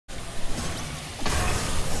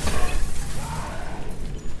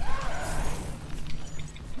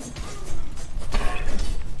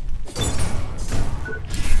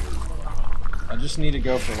just need to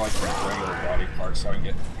go for like the regular body parts so I can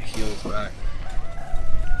get heals back.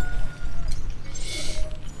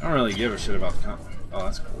 I don't really give a shit about the comp. Oh,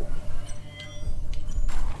 that's cool.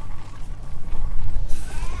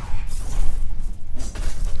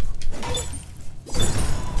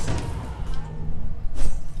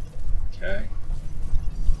 Okay.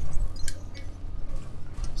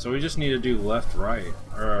 So we just need to do left, right,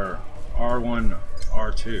 or R1,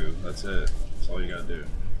 R2. That's it. That's all you gotta do.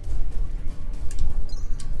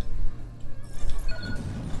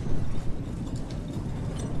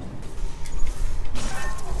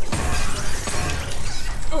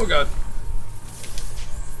 Oh god.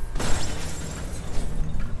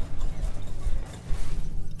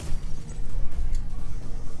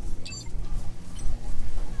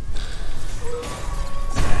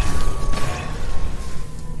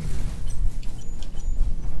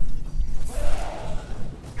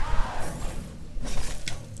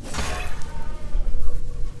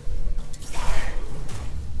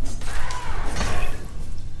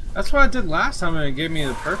 That's what I did last time and it gave me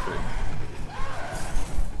the perfect.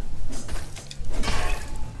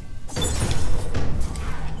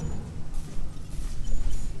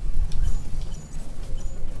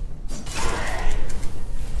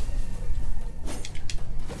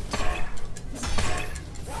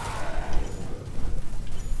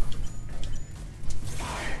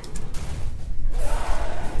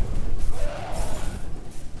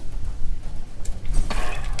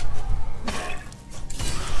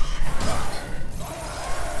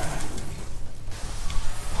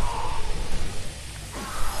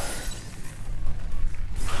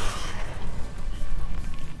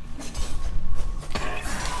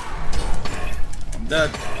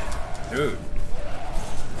 Dead. Dude.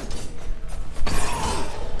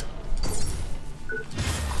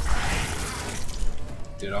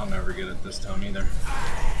 Dude, I'll never get it this time either.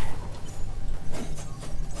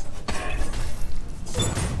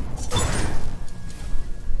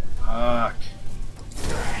 Fuck.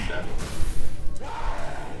 I'm dead.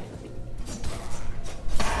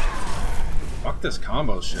 Fuck this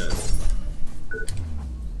combo shit.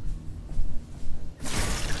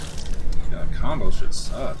 Combo shit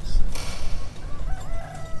sucks.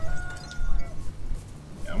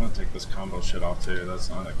 Yeah, I'm gonna take this combo shit off too. That's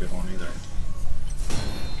not a good one either.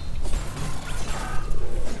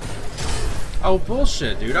 Oh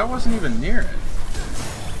bullshit, dude! I wasn't even near it.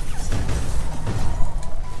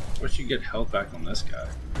 Wish you get health back on this guy.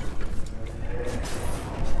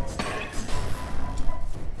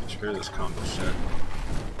 Screw this combo shit.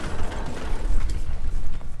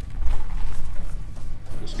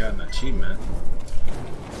 Just got an achievement.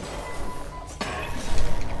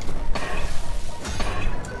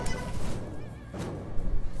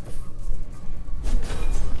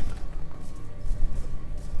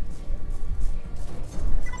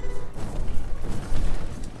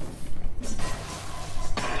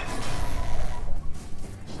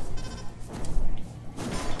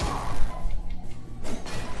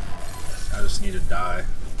 I just need to die.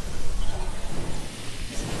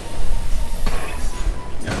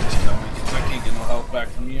 Back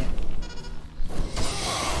from you.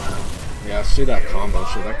 Yeah, see that combo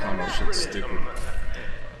shit. That combo shit's stupid.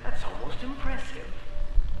 That's almost impressive.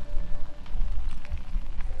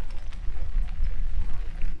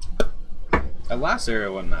 That last area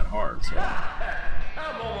wasn't that hard, so.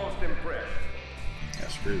 I'm almost impressed. Yeah,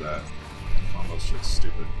 screw that. Combo shit's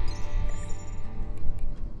stupid.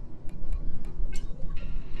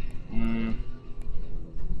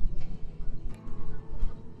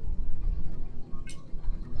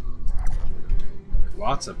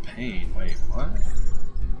 Lots of pain. Wait, what?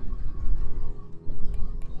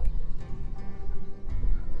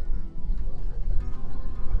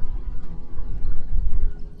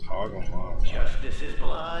 Toggle mod. Justice is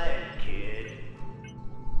blind, kid.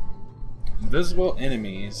 Invisible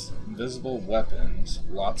enemies, invisible weapons,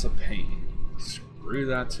 lots of pain. Screw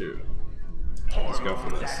that too. Let's go for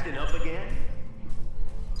this. Acting up again?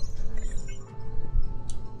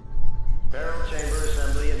 Barrel chamber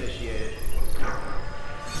assembly initiated.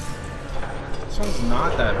 This one's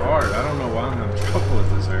not that hard. I don't know why I'm having trouble with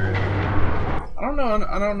this area. I don't know.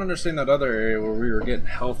 I don't understand that other area where we were getting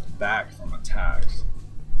health back from attacks.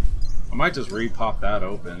 I might just re-pop that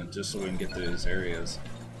open just so we can get through these areas.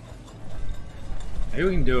 Maybe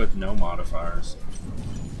we can do it with no modifiers.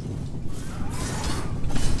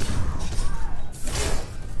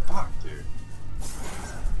 Fuck, dude.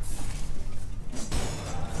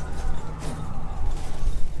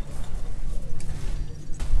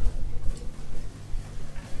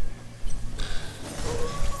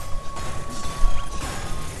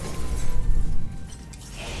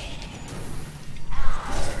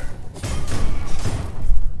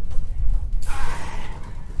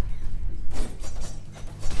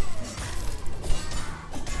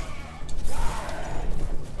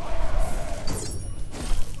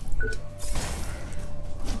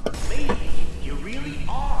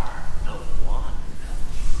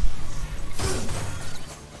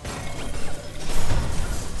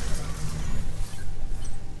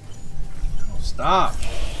 Stop.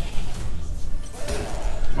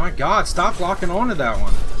 My God, stop locking onto that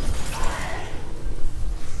one.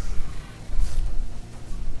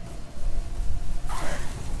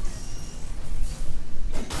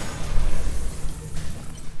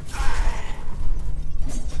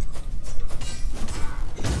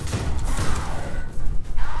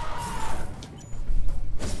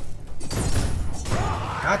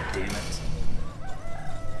 God damn it.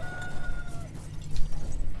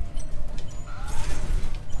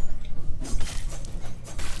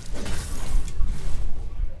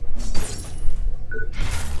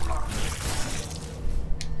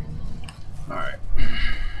 Alright.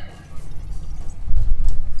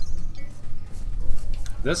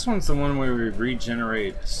 This one's the one where we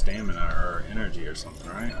regenerate stamina or energy or something,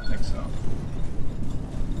 right? I think so.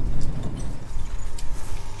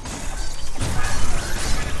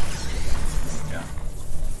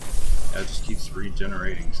 It just keeps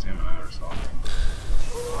regenerating stamina or something.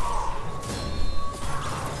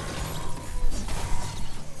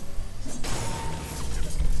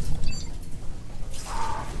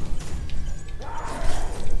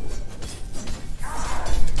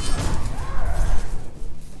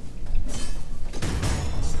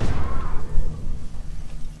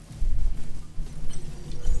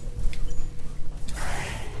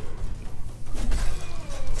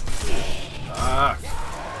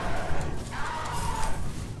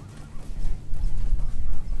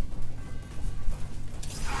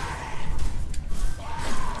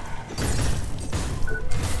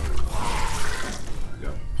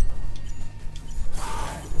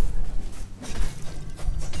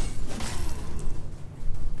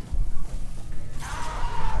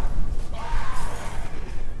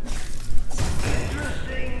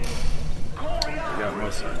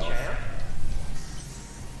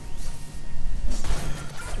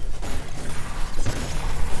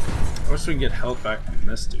 I wish we could get health back from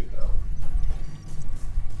this dude, though.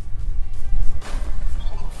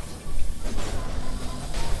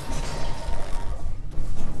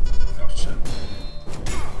 Oh, shit.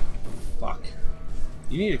 Fuck.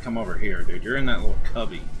 You need to come over here, dude. You're in that little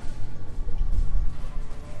cubby.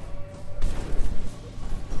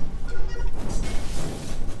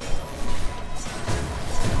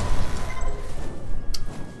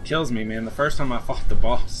 Kills me, man. The first time I fought the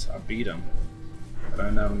boss, I beat him. But I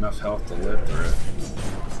didn't have enough health to live through it.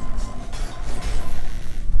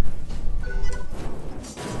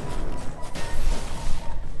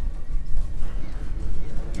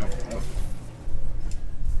 Nope, nope.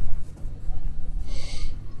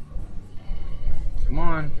 Come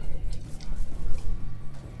on.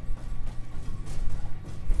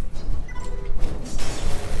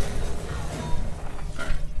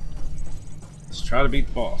 Alright. Let's try to beat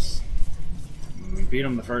the boss. We beat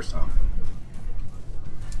him the first time.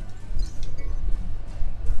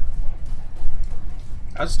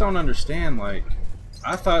 I just don't understand, like,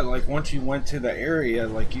 I thought, like, once you went to the area,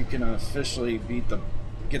 like, you can officially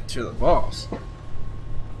get to the boss.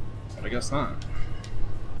 But I guess not.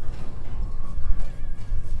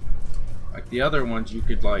 Like, the other ones, you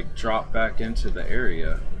could, like, drop back into the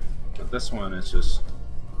area. But this one is just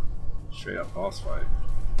straight up boss fight.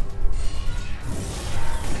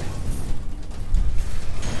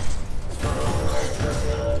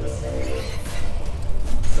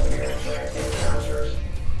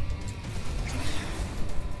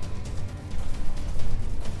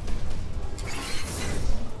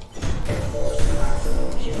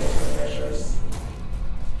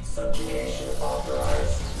 Subjugation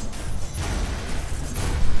authorized.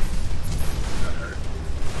 That hurt.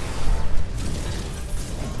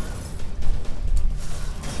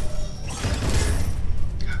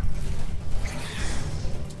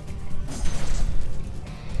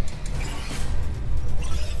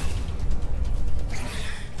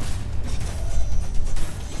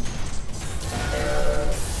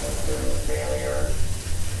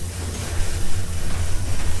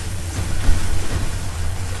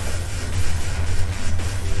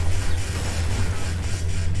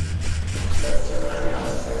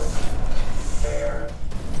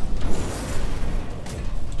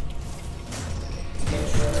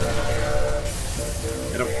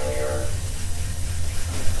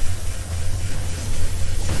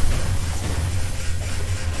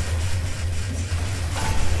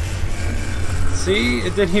 See,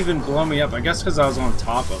 it didn't even blow me up. I guess because I was on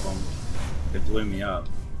top of them, it blew me up.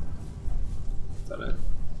 Is that it?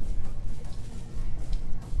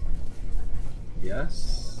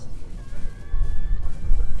 Yes?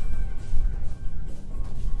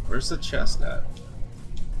 Where's the chest at?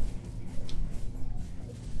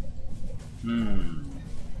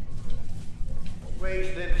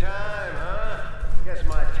 Wasting time, huh? Guess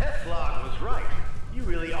my test log was right. You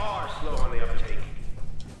really are slow on the uptake.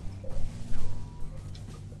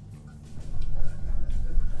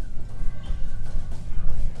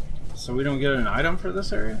 So we don't get an item for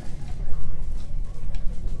this area?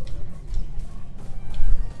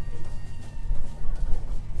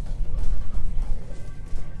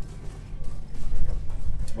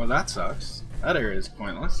 Well, that sucks. That area is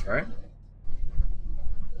pointless, right?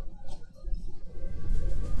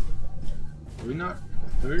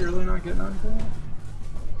 Do we really not get anything?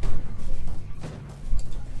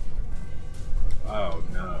 Oh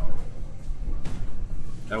no.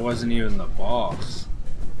 That wasn't even the boss.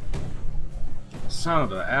 Son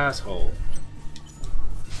of an asshole.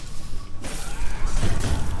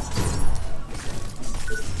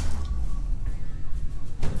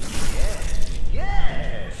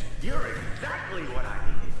 Yes! You're exactly what I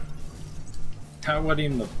needed. That wasn't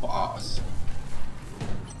even the boss.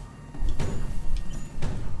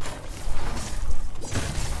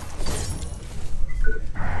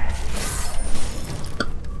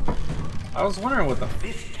 I was wondering what the f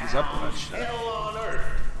is up with that shit. Hell on earth.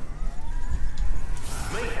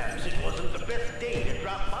 Mayhaps it wasn't the best day to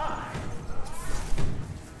drop by.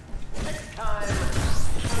 Next time,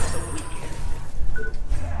 try the weekend.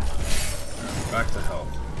 Back to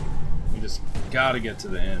health. We just gotta get to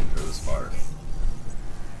the end for this part.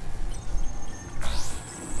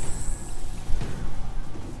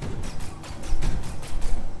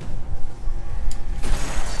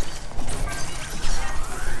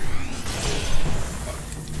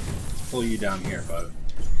 Pull you down here, bud.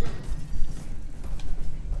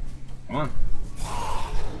 Come on.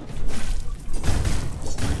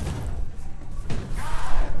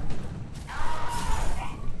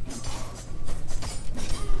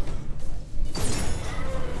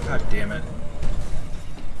 God damn it.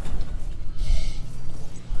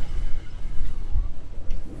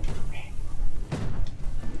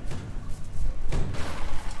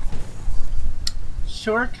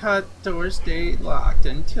 Shortcut doors stay locked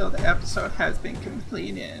until the episode has been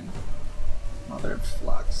completed. Mother of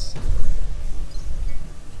flux.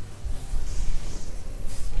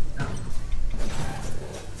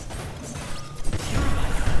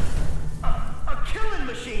 A killing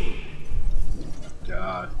machine!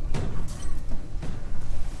 God.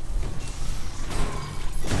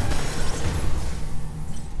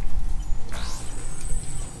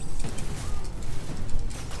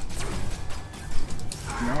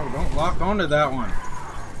 No, don't lock onto that one.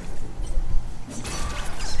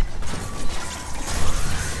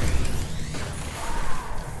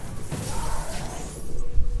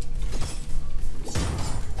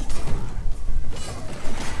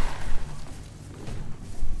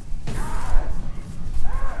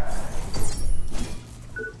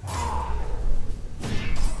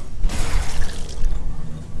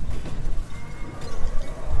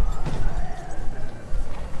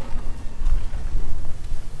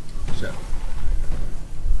 Shit.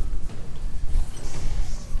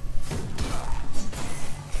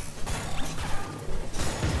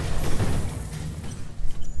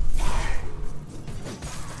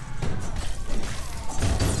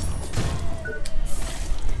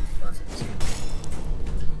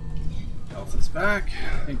 Health is back.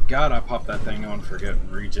 Thank God I popped that thing on for getting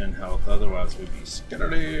regen health, otherwise we'd be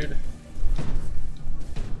scattered.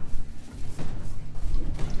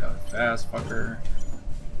 Got a fast fucker.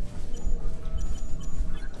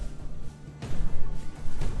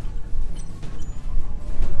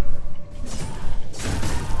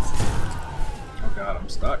 Oh God, I'm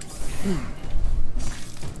stuck.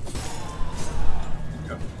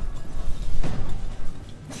 Go.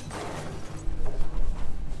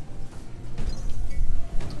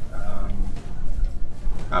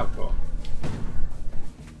 Oh, cool.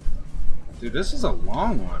 Dude, this is a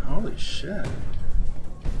long one. Holy shit.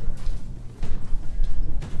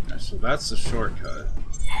 Okay, so that's the shortcut.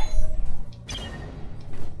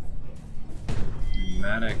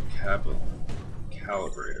 Pneumatic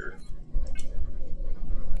calibrator.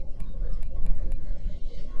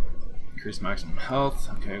 Increase maximum health.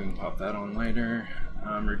 Okay, we can pop that on later.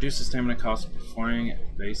 Reduce the stamina cost of performing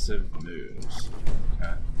evasive moves.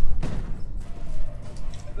 Okay.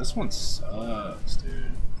 This one sucks, dude.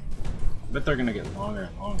 I bet they're gonna get longer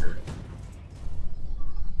and longer.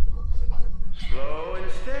 Slow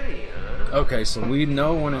and steady, huh? Okay, so we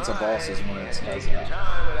know when it's a boss is when it does Taking that.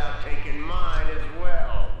 time without taking mine as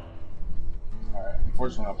well. Alright,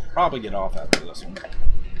 unfortunately I'll probably get off after this one.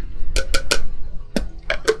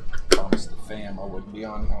 Promised the fam I wouldn't be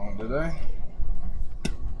on long today.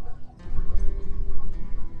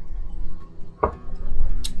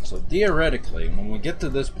 So theoretically, when we get to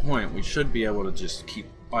this point, we should be able to just keep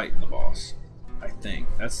fighting the boss. I think.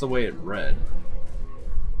 That's the way it read.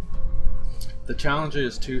 The challenge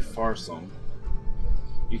is too farsome.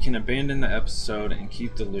 You can abandon the episode and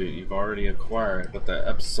keep the loot you've already acquired, but the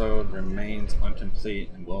episode remains incomplete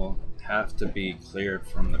and will have to be cleared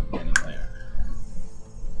from the beginning later.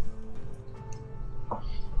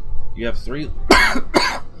 You have 3...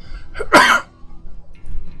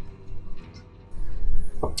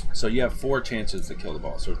 So you have 4 chances to kill the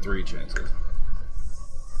boss, or 3 chances.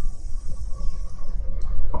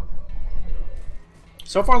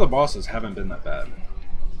 So far the bosses haven't been that bad,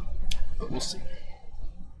 but we'll see.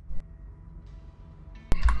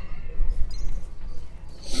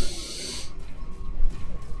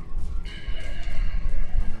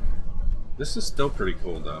 This is still pretty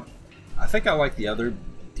cool though. I think I like the other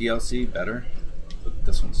DLC better, but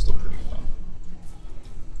this one's still pretty fun.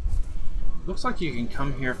 Looks like you can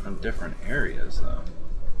come here from different areas though.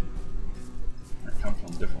 Or come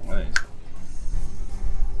from different ways.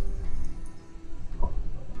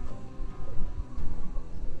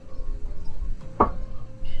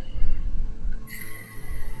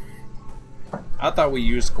 I thought we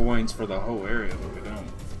used coins for the whole area, but we don't.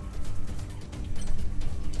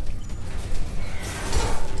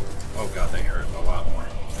 Oh god, they hurt a lot more.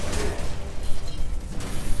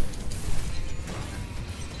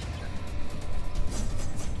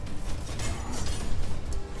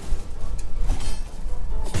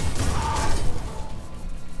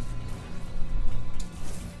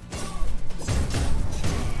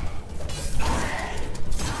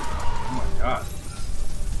 Oh my god.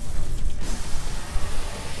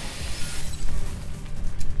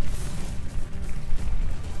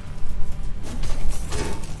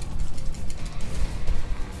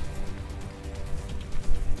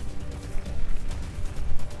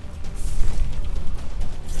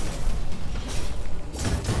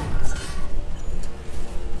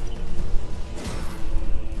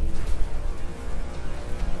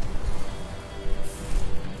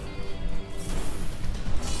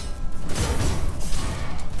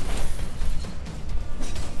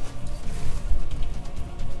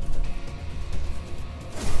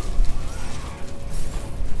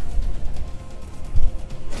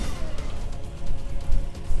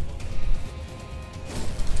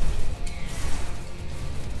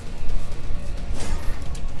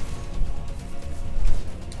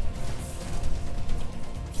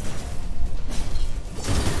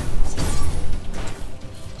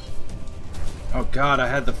 Oh god, I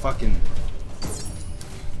had the fucking...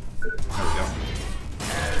 There we go.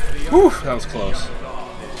 Whew, that was close.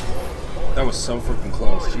 That was so freaking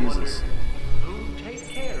close, Jesus.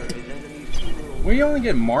 We only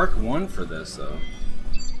get Mark 1 for this, though.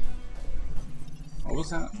 What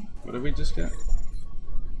was that? What did we just get?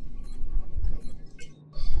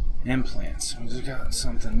 Implants. We just got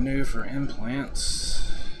something new for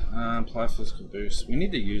implants. Apply physical boost. We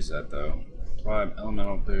need to use that, though. Apply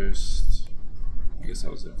elemental boost. I guess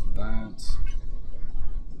that was it for that.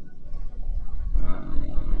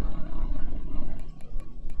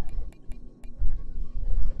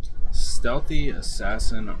 Stealthy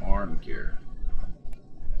Assassin Arm Gear.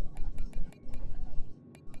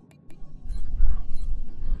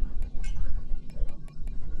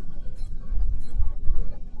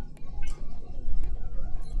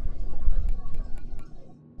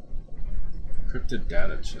 Encrypted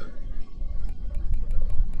data chip.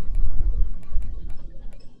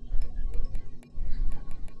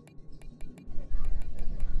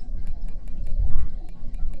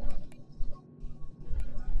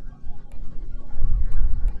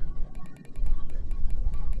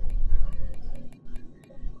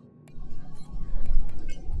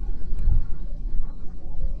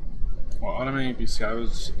 Automate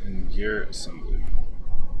Buscage and Gear Assembly.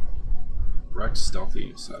 Rex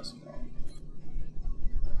Stealthy Assassin.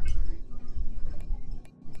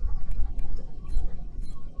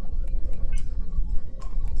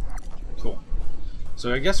 Cool.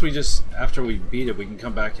 So I guess we just, after we beat it, we can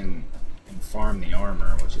come back and farm the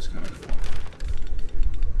armor, which is kind of cool.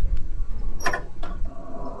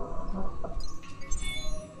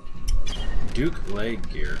 Duke Leg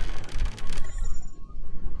Gear.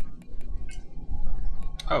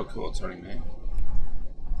 Oh, cool, it's already made.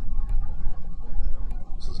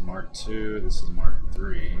 This is Mark 2, this is Mark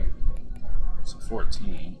 3. So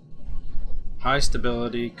 14. High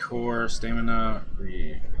stability, core, stamina,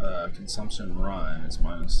 consumption run is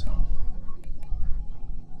 -10.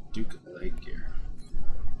 Duke Leg Gear.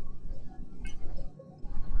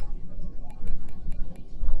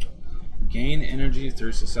 Gain energy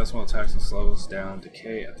through successful attacks and slows down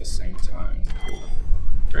decay at the same time. Cool.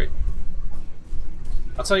 Great.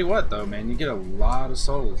 I'll tell you what, though, man, you get a lot of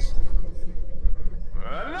souls.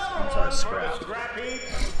 I'm sorry, scrap.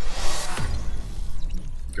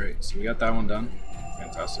 Great, so we got that one done.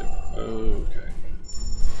 Fantastic. Okay.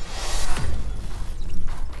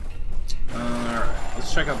 Alright,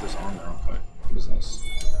 let's check out this armor real quick. What is this?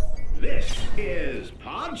 This is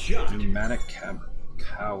Pod Shot. Pneumatic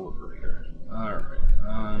calibrator.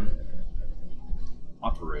 Alright.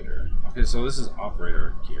 Operator. Okay, so this is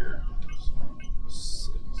operator gear.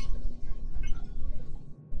 So, 6.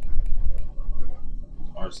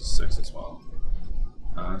 Ours is 6 as well.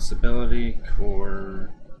 Stability,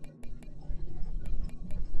 core.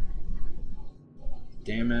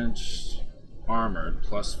 Damaged, armored,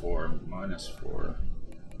 +4, -4.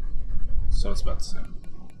 So it's about the same.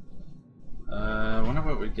 I wonder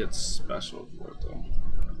what we get special for it though.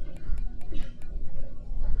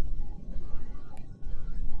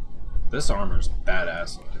 This armor's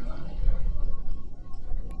badass looking though.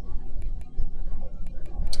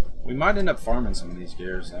 We might end up farming some of these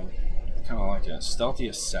gears though. Kind of like a stealthy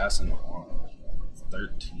assassin armor.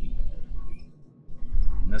 13.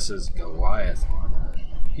 And this is Goliath armor.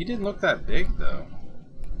 He didn't look that big though.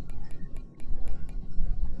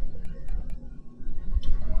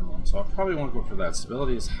 So I probably won't go for that.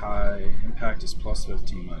 Stability is high. Impact is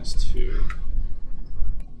 +15, -2.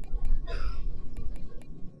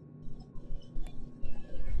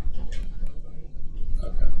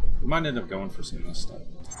 Okay. We might end up going for some of this stuff.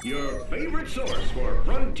 Your favorite source for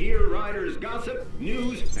Frontier Riders gossip,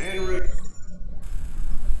 news, and reviews.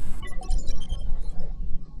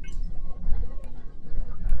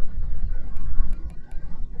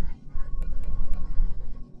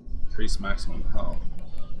 Increase maximum health.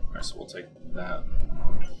 Alright, so we'll take that.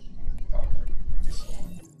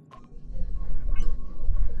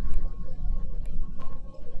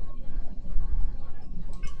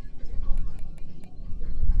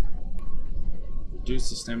 Reduce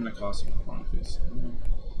the stamina cost of quantities.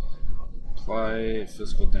 Apply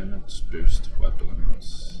physical damage boost to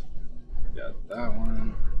weapons. Got that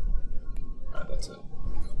one. Alright, that's it.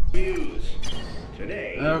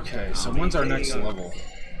 Today, okay, so when's our next level?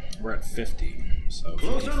 We're at 50, so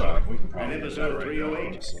 55. We can probably do that right now,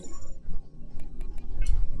 honestly.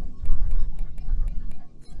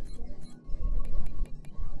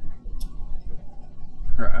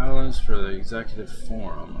 Our allies for the executive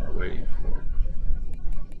forum are waiting for.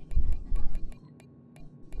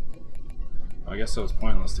 I guess it was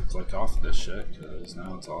pointless to click off this shit, because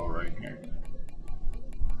now it's all right here.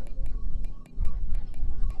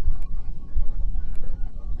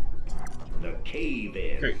 The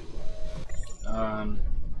cave-in. Great.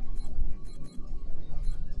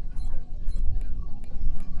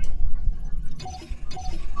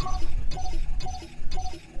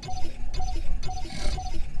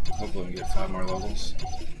 Hopefully we get 5 more levels.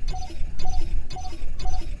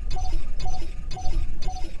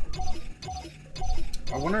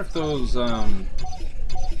 I wonder if those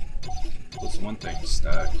one things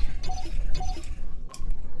stack.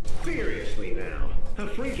 Seriously now, a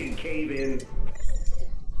freaking cave-in.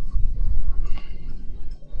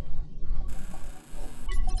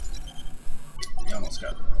 You almost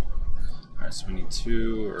got it. Alright, so we need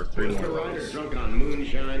 2 or 3 more Rider levels. drunk on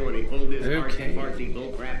moonshine when he pulled his Okay. fartsy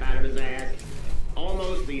bullcrap out of his ass.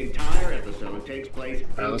 Almost the entire episode takes place.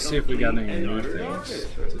 Alright, let's see if we got any in new utter things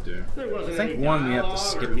darkness. to do. There wasn't I think any one we have to dialogue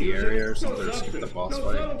skip or the music, area or something, no or skip the substance, boss no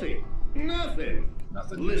fight. subtlety, nothing.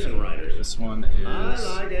 Nothing. Listen, Riders. This one I is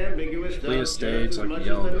like ambiguous stuff Leah just stage as like much a as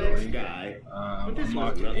yellow the next belly. guy. But this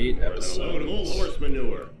Unlock was nothing 8 more than a load of old episodes. horse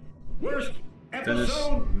manure. Worst Finish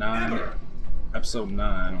episode 9. ever. Episode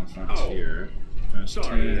 9 on Frontier. Finish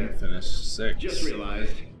sorry, 10. Finish 6. Just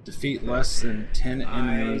realized. Defeat less than 10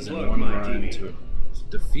 enemies in unplugged one my run TV. to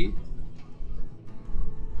defeat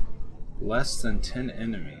less than 10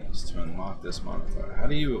 enemies to unlock this modifier. How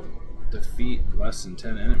do you defeat less than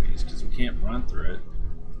 10 enemies? Because we can't run through it.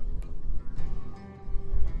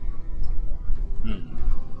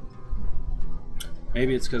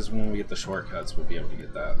 Maybe it's because when we get the shortcuts, we'll be able to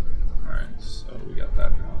get that. Alright, so we got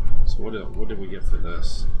that now. So what did we get for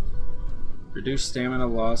this? Reduce stamina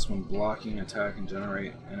loss when blocking attack and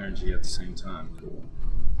generate energy at the same time. Cool.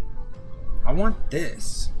 I want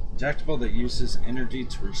this. Injectable that uses energy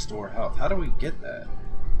to restore health. How do we get that?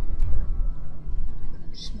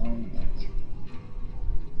 Small image.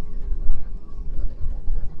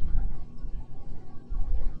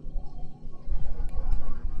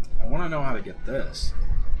 I want to know how to get this.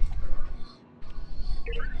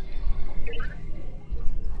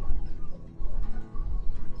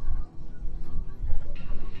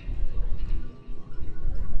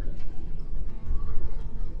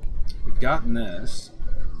 gotten this.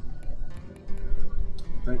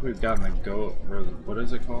 I think we've gotten a go. Or what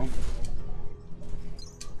is it called?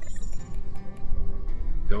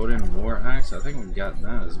 Golden War Axe. I think we've gotten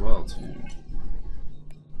that as well too.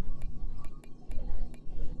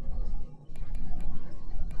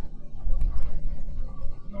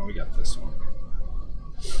 No, we got this one.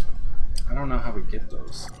 I don't know how we get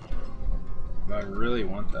those, but I really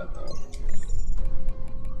want that though.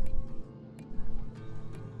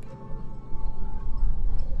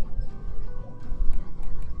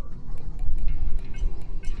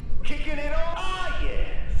 Kicking it off. Ah, yes.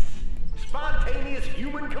 Spontaneous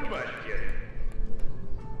human combustion.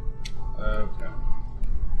 Okay.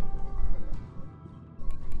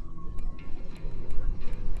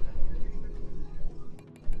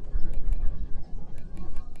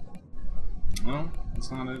 Well,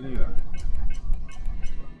 that's not it either.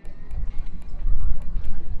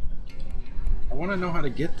 I want to know how to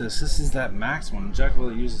get this. This is that max one. Injectable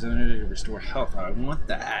that uses energy to restore health. I want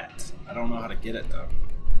that. I don't know how to get it though.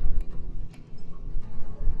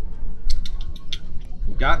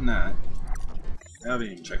 We've gotten that. I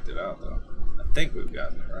haven't even checked it out though. I think we've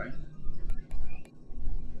gotten it, right?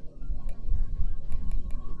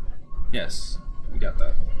 Yes, we got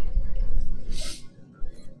that.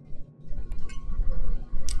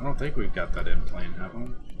 I don't think we've got that in plane, have we?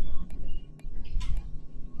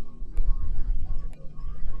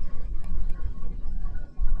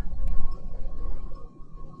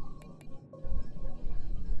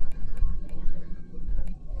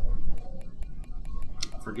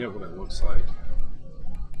 I forget what it looks like.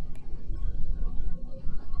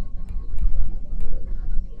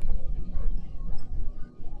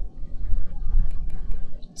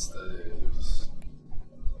 It's this.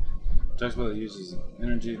 Injectable that uses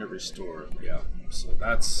energy to restore. Yeah, so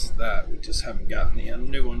that's that. We just haven't gotten the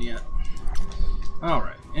new one yet.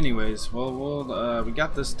 Alright, anyways, well, we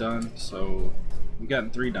got this done, so we've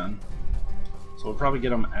gotten 3 done. So we'll probably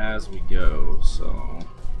get them as we go, so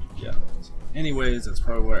yeah. Anyways, that's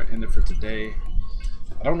probably where I ended for today.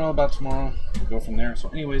 I don't know about tomorrow. We'll go from there. So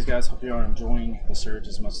anyways, guys, hope you are enjoying the Surge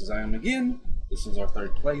as much as I am. Again, this is our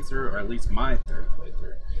 3rd playthrough, or at least my 3rd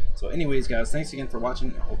playthrough. So anyways, guys, thanks again for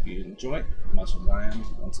watching. I hope you enjoyed as much as I am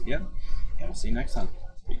once again. And we'll see you next time.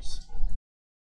 Peace.